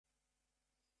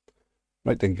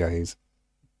Right then, guys,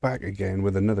 back again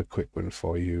with another quick one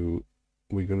for you.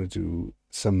 We're going to do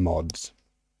some mods.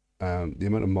 The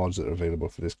amount of mods that are available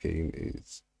for this game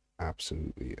is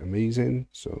absolutely amazing.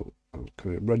 So I'm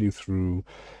going to run you through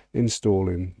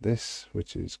installing this,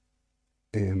 which is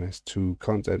AMS2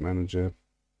 Content Manager,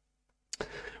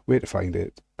 where to find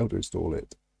it, how to install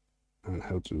it, and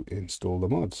how to install the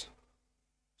mods.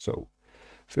 So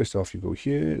first off, you go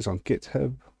here. It's on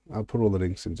GitHub. I'll put all the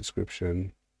links in the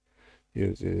description. Here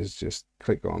it is. Just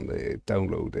click on there,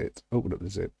 download it, open up the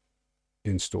zip,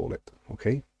 install it.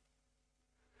 Okay.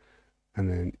 And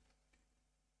then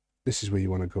this is where you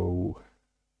want to go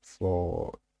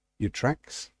for your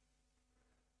tracks.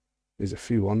 There's a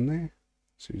few on there.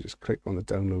 So you just click on the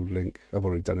download link. I've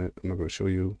already done it. I'm not going to show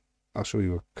you. I'll show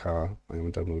you a car I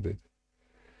haven't downloaded.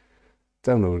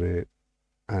 Download it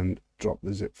and drop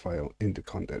the zip file into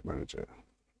Content Manager.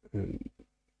 And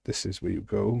this is where you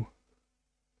go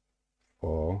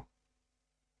for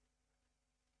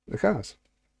the cars.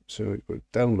 So you go to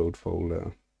download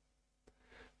folder,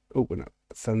 open up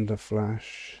Thunder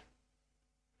Flash,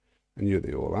 and here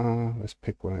they all are. Let's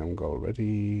pick one I haven't got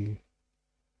already.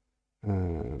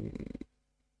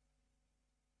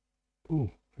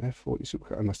 Ooh, F40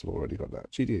 supercar. I must have already got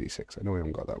that. GD86. I know I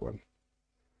haven't got that one.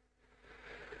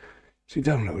 So you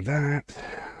download that.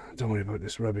 Don't worry about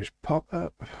this rubbish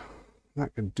pop-up.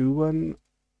 That can do one.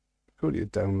 Go to your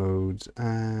downloads,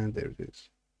 and there it is.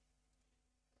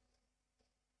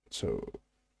 So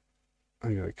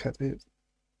I'm going to cut it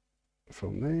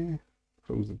from there.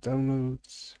 Close the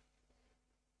downloads.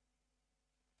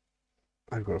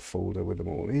 I've got a folder with them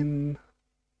all in.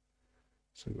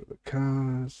 So go to the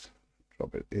cars,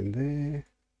 drop it in there.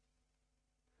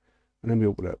 And then we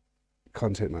open up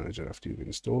Content Manager after you've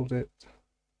installed it.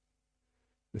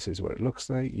 This is what it looks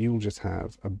like. You'll just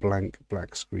have a blank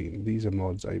black screen. These are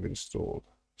mods I've installed.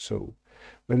 So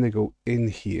when they go in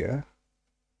here,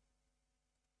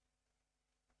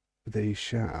 they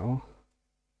shall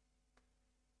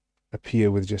appear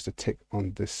with just a tick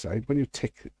on this side. When you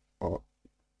tick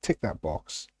that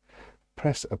box,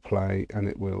 press apply and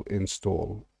it will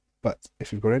install. But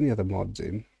if you've got any other mods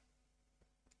in,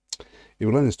 it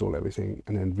will uninstall everything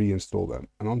and then reinstall them.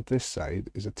 And on this side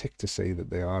is a tick to say that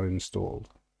they are installed.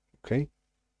 Okay,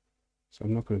 so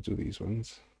I'm not going to do these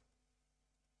ones.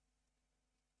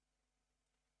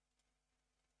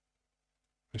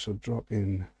 I shall drop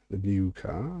in the new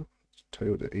car,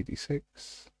 Toyota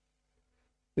 86.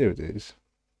 There it is.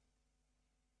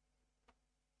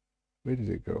 Where did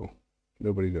it go?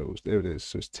 Nobody knows. There it is.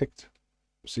 So it's ticked.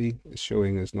 See, it's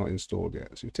showing as not installed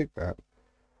yet. So you tick that,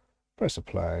 press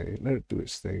apply, let it do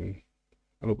its thing.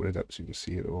 I'll open it up so you can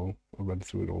see it all. I'll run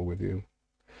through it all with you.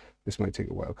 This might take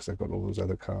a while because I've got all those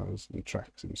other cars and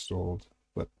tracks installed,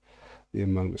 but the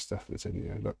amount of stuff that's in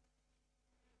here. Look,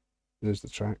 there's the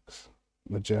tracks.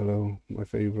 Magello, my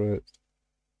favorite.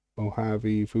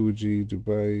 Mojave, Fuji,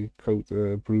 Dubai,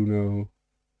 Kota, Bruno.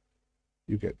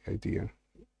 You get the idea.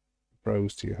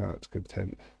 Browse to your heart's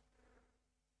content.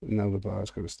 Now the bar is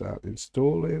going to start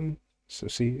installing. So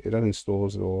see, it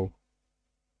uninstalls it all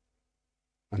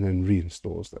and then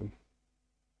reinstalls them.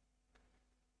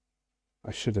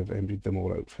 I should have emptied them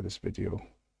all out for this video,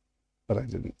 but I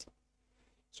didn't.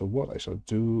 So what I shall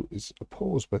do is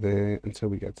pause by there until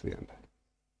we get to the end.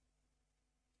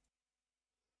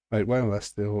 Right, while that's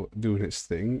still doing its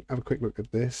thing, have a quick look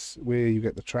at this, where you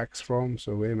get the tracks from.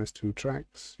 So AMS2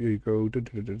 tracks, here you go.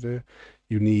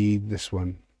 You need this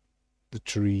one, the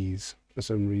trees. For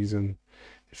some reason,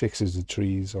 it fixes the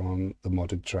trees on the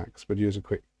modded tracks. But here's a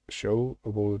quick show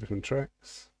of all the different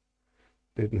tracks.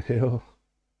 Didden Hill,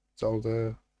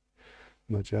 Zolder,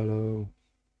 Magello.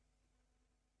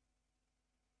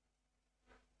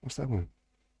 What's that one?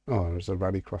 Oh, there's a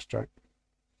rallycross track.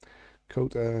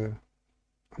 Kota.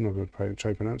 I'm not going to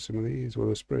try to pronounce some of these.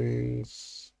 Willow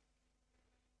Springs.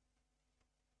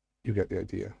 You get the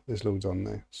idea. There's loads on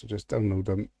there. So just download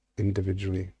them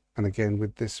individually. And again,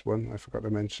 with this one, I forgot to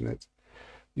mention it.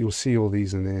 You'll see all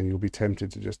these in there and you'll be tempted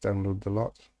to just download the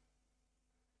lot.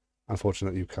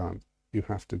 Unfortunately, you can't. You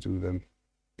have to do them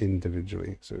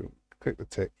individually. So click the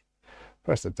tick,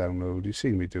 press the download. You've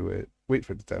seen me do it. Wait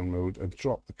for it to download and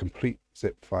drop the complete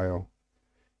zip file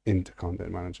into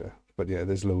Content Manager. But yeah,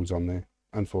 there's loads on there.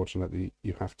 Unfortunately,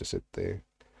 you have to sit there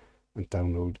and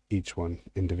download each one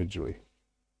individually.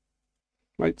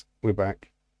 Right, we're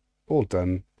back. All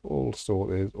done, all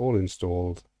sorted, all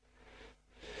installed.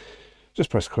 Just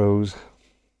press close,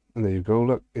 and there you go.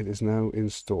 Look, it is now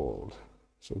installed.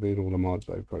 So there's all the mods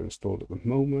I've got installed at the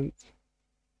moment.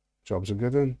 Jobs are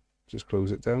good then. Just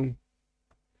close it down.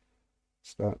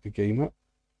 Start the game up.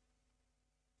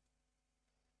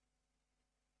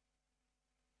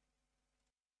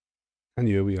 And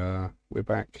here we are. We're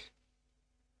back.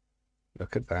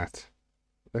 Look at that.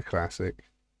 The classic.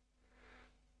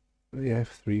 The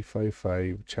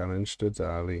F355 challenge to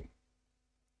Dali.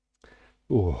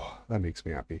 Oh, that makes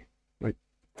me happy. Right.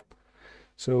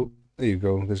 So there you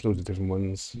go. There's loads of different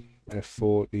ones.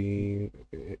 F40.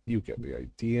 You get the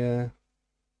idea.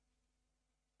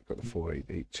 Got the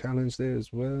 488 challenge there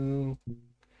as well.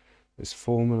 There's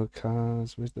Formula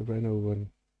cars. Where's the Renault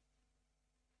one?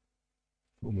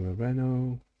 Formula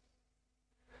Renault.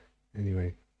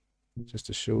 Anyway, just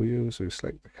to show you, so you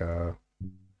select the car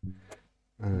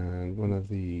and one of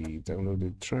the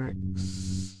downloaded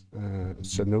tracks,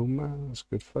 Sonoma. That's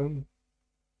good fun.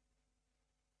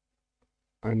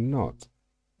 I'm not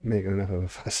making enough of a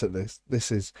fuss at this.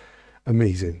 This is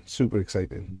amazing, super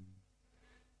exciting.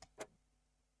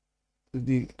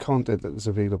 The content that is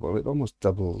available, it almost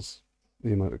doubles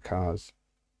the amount of cars,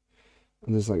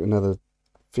 and there's like another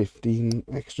 15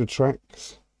 extra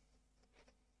tracks,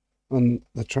 and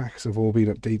the tracks have all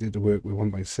been updated to work with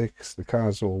 1x6. The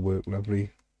cars all work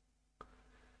lovely.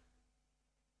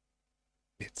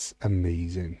 It's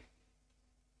amazing.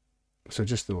 So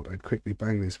just thought I'd quickly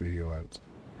bang this video out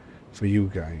for you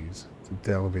guys to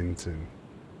delve into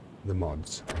the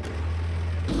mods.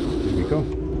 Here we go.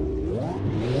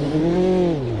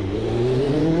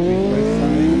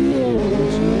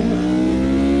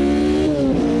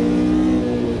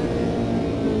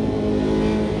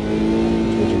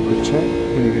 Check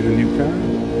when you get a new car.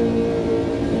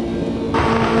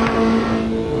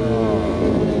 Oh,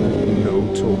 no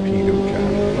torpedo can.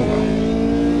 Oh well.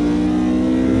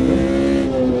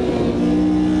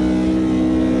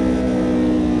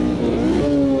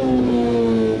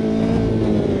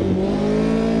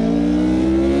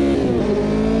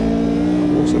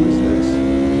 How awesome is this?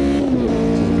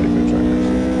 This is a very good track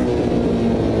actually. I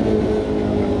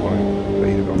can't remember why I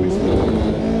played it on before.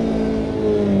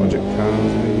 Project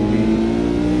cars maybe.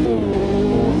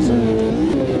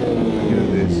 Look at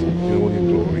this, in all your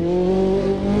glory.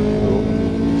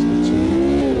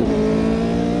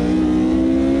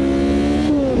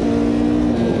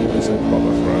 It's a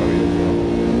proper Ferrari as well.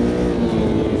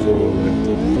 Before the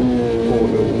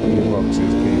auto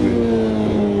gearboxes came in.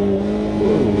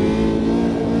 Whoa!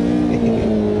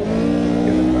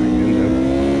 Get it back in there.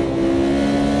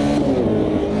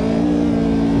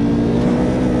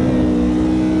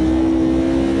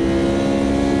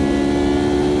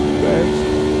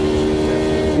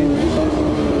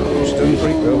 Didn't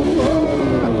break though.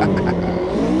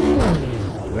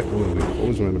 Let go of the wheel.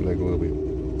 Always remember to let go of the wheel.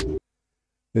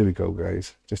 There we go,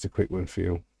 guys. Just a quick one for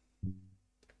you.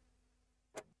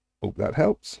 Hope that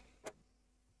helps.